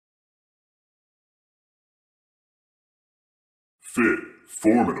Fit,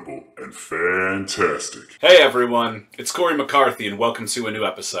 formidable, and fantastic. Hey everyone, it's Cory McCarthy and welcome to a new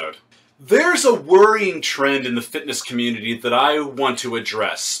episode. There's a worrying trend in the fitness community that I want to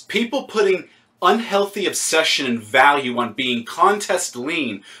address. People putting unhealthy obsession and value on being contest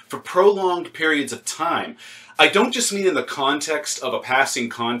lean for prolonged periods of time. I don't just mean in the context of a passing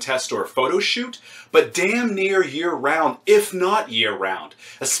contest or a photo shoot, but damn near year-round, if not year-round,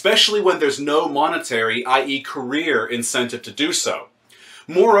 especially when there's no monetary, i.e. career, incentive to do so.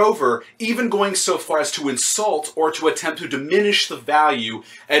 Moreover, even going so far as to insult or to attempt to diminish the value,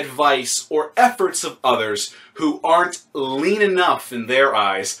 advice, or efforts of others who aren't lean enough in their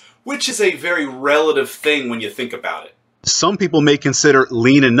eyes, which is a very relative thing when you think about it. Some people may consider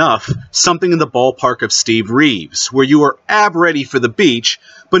lean enough something in the ballpark of Steve Reeves, where you are ab-ready for the beach,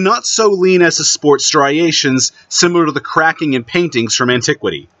 but not so lean as to sport striations similar to the cracking in paintings from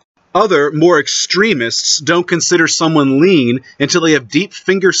antiquity. Other, more extremists, don't consider someone lean until they have deep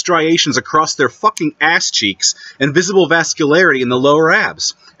finger striations across their fucking ass cheeks and visible vascularity in the lower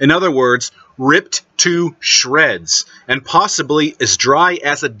abs. In other words, ripped to shreds, and possibly as dry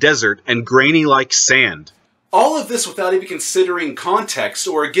as a desert and grainy like sand. All of this without even considering context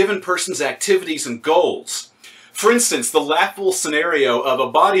or a given person's activities and goals. For instance, the laughable scenario of a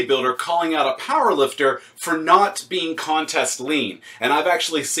bodybuilder calling out a powerlifter for not being contest lean. And I've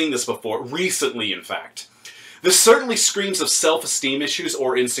actually seen this before, recently in fact. This certainly screams of self-esteem issues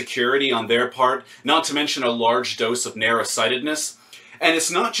or insecurity on their part, not to mention a large dose of narrow-sightedness. And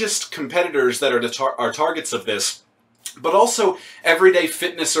it's not just competitors that are targets of this, but also everyday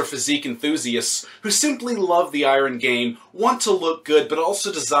fitness or physique enthusiasts who simply love the iron game, want to look good, but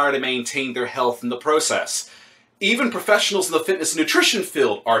also desire to maintain their health in the process. Even professionals in the fitness and nutrition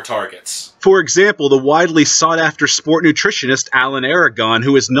field are targets. For example, the widely sought-after sport nutritionist Alan Aragon,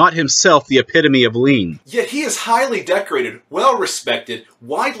 who is not himself the epitome of lean. Yet he is highly decorated, well-respected,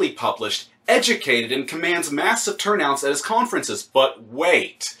 widely published, educated, and commands massive turnouts at his conferences. But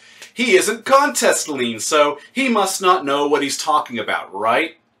wait, he isn't contest lean, so he must not know what he's talking about,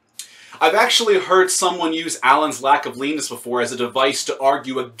 right? I've actually heard someone use Alan's lack of leanness before as a device to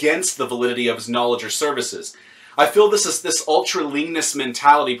argue against the validity of his knowledge or services. I feel this ultra-leanness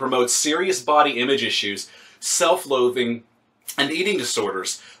mentality promotes serious body image issues, self-loathing, and eating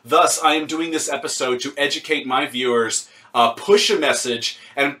disorders. Thus, I am doing this episode to educate my viewers, push a message,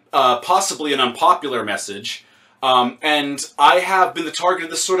 and possibly an unpopular message. And I have been the target of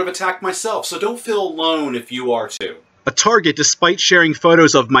this sort of attack myself, so don't feel alone if you are too. A target despite sharing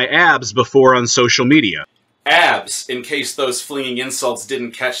photos of my abs before on social media. Abs, in case those flinging insults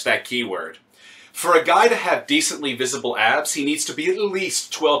didn't catch that keyword. For a guy to have decently visible abs, he needs to be at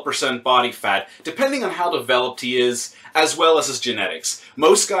least 12% body fat, depending on how developed he is, as well as his genetics.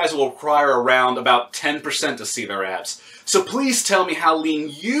 Most guys will require around about 10% to see their abs. So please tell me how lean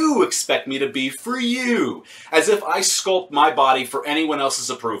you expect me to be for you, as if I sculpt my body for anyone else's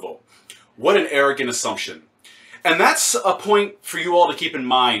approval. What an arrogant assumption. And that's a point for you all to keep in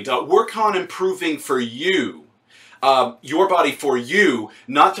mind. Work on improving for you. Your body for you,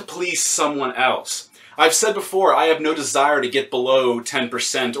 not to please someone else. I've said before, I have no desire to get below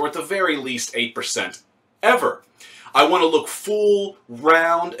 10%, or at the very least 8%. Ever. I want to look full,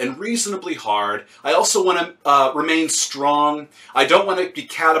 round, and reasonably hard. I also want to remain strong. I don't want to be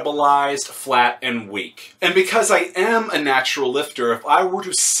catabolized, flat, and weak. And because I am a natural lifter, if I were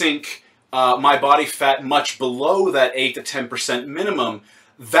to sink my body fat much below that 8 to 10% minimum,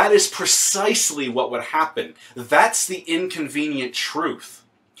 that is precisely what would happen. That's the inconvenient truth.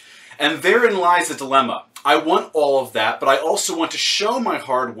 And therein lies the dilemma. I want all of that, but I also want to show my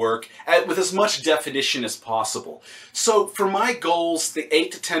hard work with as much definition as possible. So for my goals, the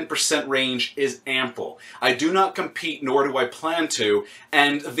 8 to 10% range is ample. I do not compete, nor do I plan to,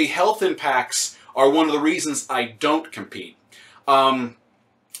 and the health impacts are one of the reasons I don't compete. And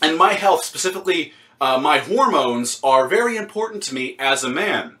my health, specifically my hormones, are very important to me as a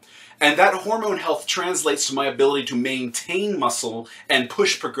man. And that hormone health translates to my ability to maintain muscle and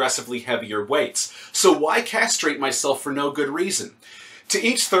push progressively heavier weights. So why castrate myself for no good reason? To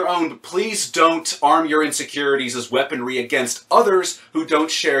each their own, but please don't arm your insecurities as weaponry against others who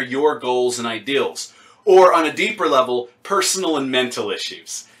don't share your goals and ideals. Or on a deeper level, personal and mental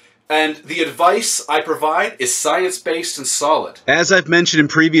issues. And the advice I provide is science-based and solid. As I've mentioned in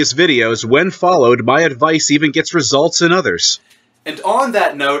previous videos, when followed, my advice even gets results in others. And on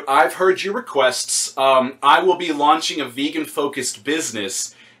that note, I've heard your requests. I will be launching a vegan-focused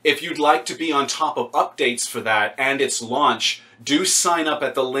business. If you'd like to be on top of updates for that and its launch, do sign up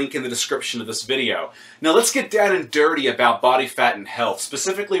at the link in the description of this video. Now let's get down and dirty about body fat and health,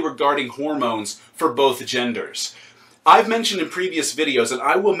 specifically regarding hormones for both genders. I've mentioned in previous videos, and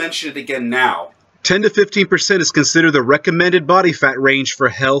I will mention it again now, 10 to 15% is considered the recommended body fat range for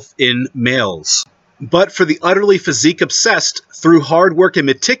health in males. But for the utterly physique-obsessed, through hard work and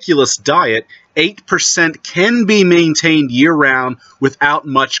meticulous diet, 8% can be maintained year-round without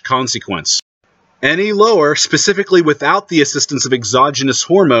much consequence. Any lower, specifically without the assistance of exogenous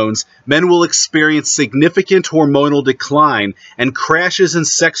hormones, men will experience significant hormonal decline and crashes in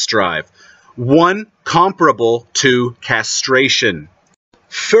sex drive, one comparable to castration.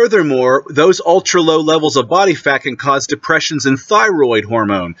 Furthermore, those ultra-low levels of body fat can cause depressions in thyroid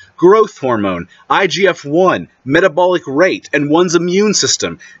hormone, growth hormone, IGF-1, metabolic rate, and one's immune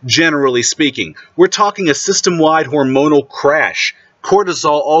system. Generally speaking, we're talking a system-wide hormonal crash.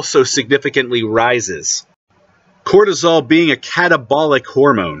 Cortisol also significantly rises. Cortisol being a catabolic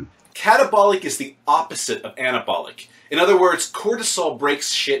hormone. Catabolic is the opposite of anabolic. In other words, cortisol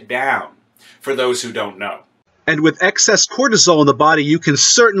breaks shit down, for those who don't know. And with excess cortisol in the body, you can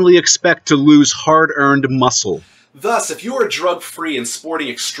certainly expect to lose hard-earned muscle. Thus, if you are drug-free and sporting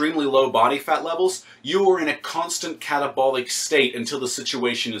extremely low body fat levels, you are in a constant catabolic state until the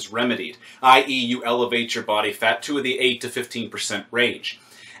situation is remedied, i.e. you elevate your body fat to the 8 to 15% range.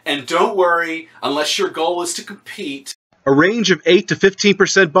 And don't worry, unless your goal is to compete, a range of 8 to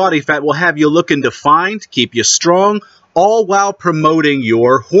 15% body fat will have you looking defined, keep you strong, all while promoting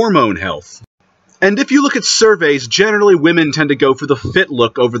your hormone health. And if you look at surveys, generally women tend to go for the fit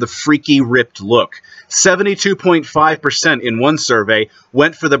look over the freaky, ripped look. 72.5% in one survey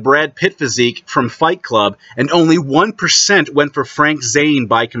went for the Brad Pitt physique from Fight Club, and only 1% went for Frank Zane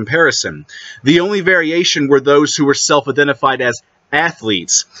by comparison. The only variation were those who were self-identified as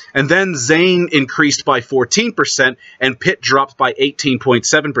athletes. And then Zane increased by 14%, and Pitt dropped by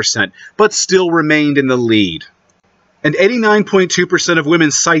 18.7%, but still remained in the lead. And 89.2% of women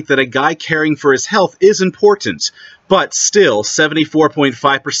cite that a guy caring for his health is important, but still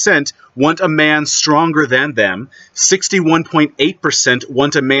 74.5% want a man stronger than them, 61.8%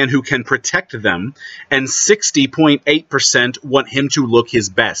 want a man who can protect them, and 60.8% want him to look his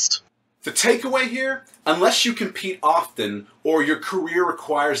best. The takeaway here, unless you compete often or your career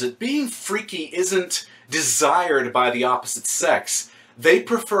requires it, being freaky isn't desired by the opposite sex. They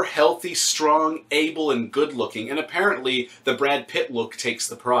prefer healthy, strong, able, and good-looking, and apparently the Brad Pitt look takes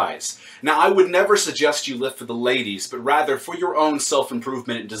the prize. Now, I would never suggest you lift for the ladies, but rather for your own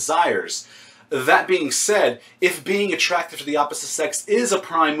self-improvement and desires. That being said, if being attracted to the opposite sex is a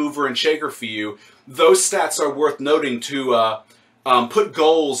prime mover and shaker for you, those stats are worth noting to put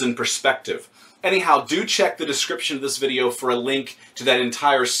goals in perspective. Anyhow, do check the description of this video for a link to that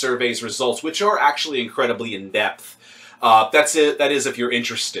entire survey's results, which are actually incredibly in-depth. That is if you're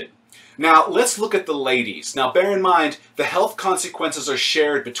interested. Now, let's look at the ladies. Now, bear in mind, the health consequences are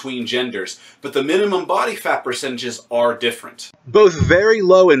shared between genders, but the minimum body fat percentages are different. Both very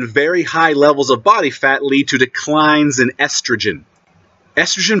low and very high levels of body fat lead to declines in estrogen.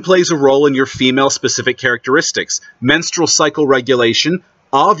 Estrogen plays a role in your female-specific characteristics: menstrual cycle regulation,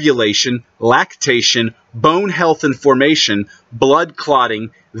 ovulation, lactation, bone health and formation, blood clotting,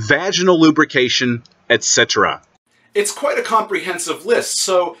 vaginal lubrication, etc. It's quite a comprehensive list,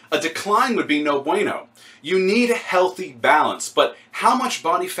 so a decline would be no bueno. You need a healthy balance, but how much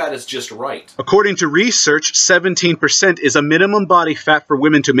body fat is just right? According to research, 17% is a minimum body fat for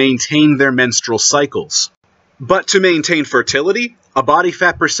women to maintain their menstrual cycles. But to maintain fertility, a body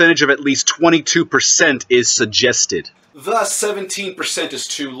fat percentage of at least 22% is suggested. Thus, 17% is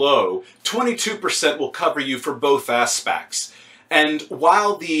too low. 22% will cover you for both aspects. And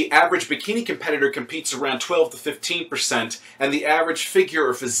while the average bikini competitor competes around 12 to 15%, and the average figure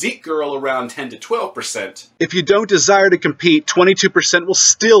or physique girl around 10 to 12%, if you don't desire to compete, 22% will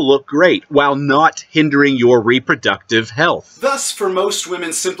still look great, while not hindering your reproductive health. Thus, for most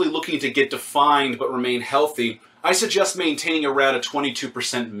women simply looking to get defined but remain healthy, I suggest maintaining around a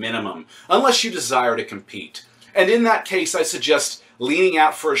 22% minimum, unless you desire to compete. And in that case, I suggest leaning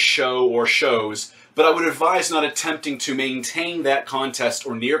out for a show or shows, but I would advise not attempting to maintain that contest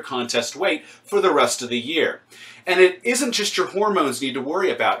or near contest weight for the rest of the year. And it isn't just your hormones you need to worry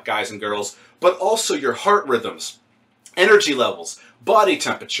about, guys and girls, but also your heart rhythms, energy levels, body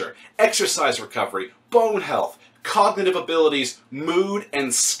temperature, exercise recovery, bone health, cognitive abilities, mood,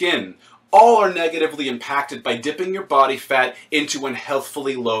 and skin. All are negatively impacted by dipping your body fat into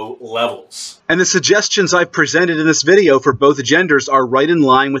unhealthfully low levels. And the suggestions I've presented in this video for both genders are right in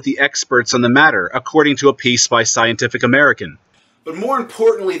line with the experts on the matter, according to a piece by Scientific American. But more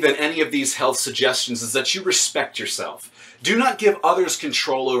importantly than any of these health suggestions is that you respect yourself. Do not give others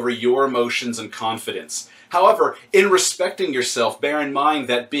control over your emotions and confidence. However, in respecting yourself, bear in mind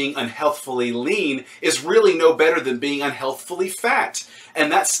that being unhealthfully lean is really no better than being unhealthfully fat.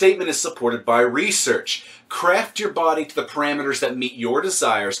 And that statement is supported by research. Craft your body to the parameters that meet your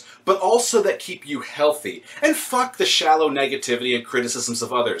desires, but also that keep you healthy. And fuck the shallow negativity and criticisms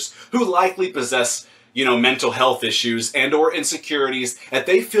of others, who likely possess, mental health issues and or insecurities that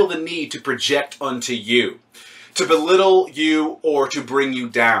they feel the need to project onto you, to belittle you or to bring you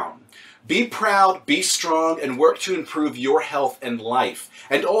down. Be proud, be strong, and work to improve your health and life.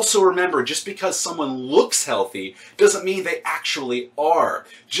 And also remember, just because someone looks healthy doesn't mean they actually are.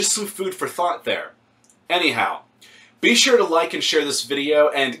 Just some food for thought there. Anyhow, be sure to like and share this video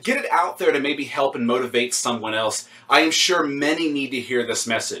and get it out there to maybe help and motivate someone else. I am sure many need to hear this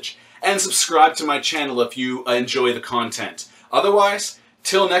message. And subscribe to my channel if you enjoy the content. Otherwise,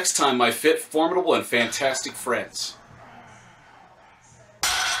 till next time, my fit, formidable, and fantastic friends.